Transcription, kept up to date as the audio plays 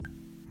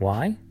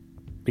Why?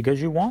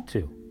 Because you want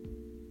to.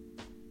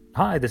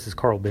 Hi, this is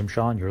Carl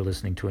Bimshaw, and you're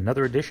listening to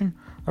another edition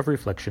of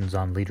Reflections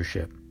on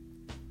Leadership.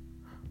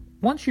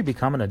 Once you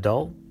become an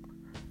adult,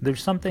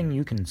 there's something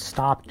you can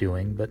stop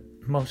doing, but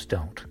most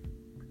don't.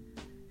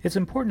 It's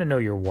important to know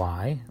your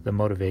why, the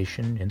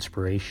motivation,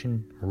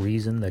 inspiration,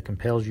 reason that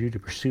compels you to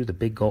pursue the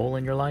big goal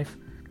in your life.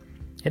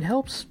 It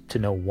helps to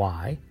know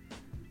why,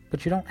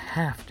 but you don't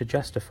have to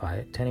justify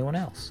it to anyone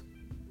else.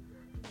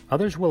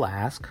 Others will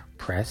ask,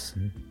 press,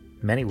 and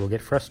many will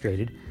get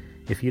frustrated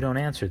if you don't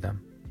answer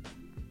them.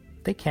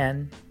 They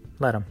can,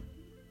 let them.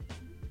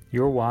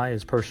 Your why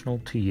is personal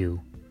to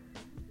you.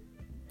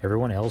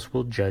 Everyone else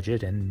will judge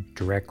it and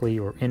directly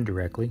or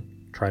indirectly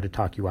try to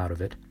talk you out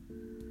of it.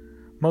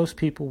 Most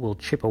people will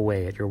chip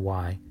away at your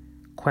why,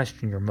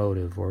 question your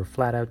motive, or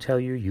flat out tell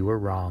you you are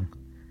wrong.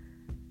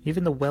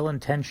 Even the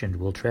well-intentioned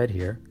will tread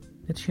here.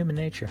 It's human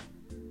nature.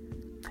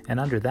 And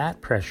under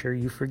that pressure,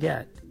 you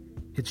forget.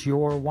 It's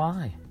your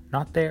why,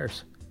 not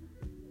theirs.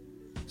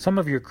 Some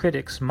of your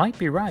critics might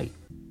be right.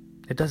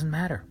 It doesn't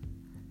matter.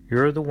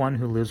 You're the one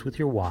who lives with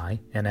your why,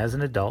 and as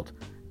an adult,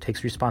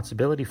 takes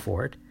responsibility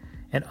for it,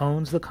 and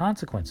owns the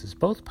consequences,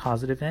 both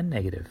positive and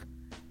negative.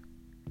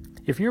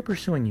 If you're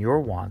pursuing your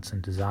wants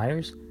and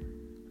desires,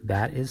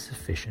 that is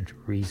sufficient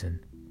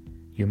reason.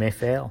 You may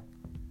fail.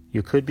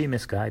 You could be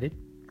misguided,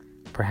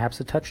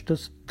 perhaps a touch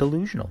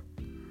delusional.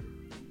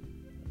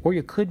 Or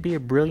you could be a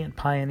brilliant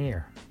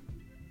pioneer.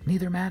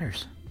 Neither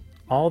matters.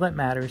 All that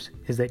matters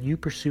is that you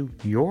pursue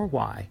your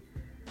why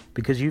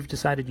because you've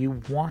decided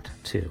you want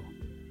to.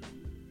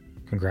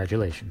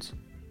 Congratulations.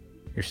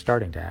 You're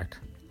starting to act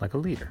like a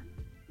leader.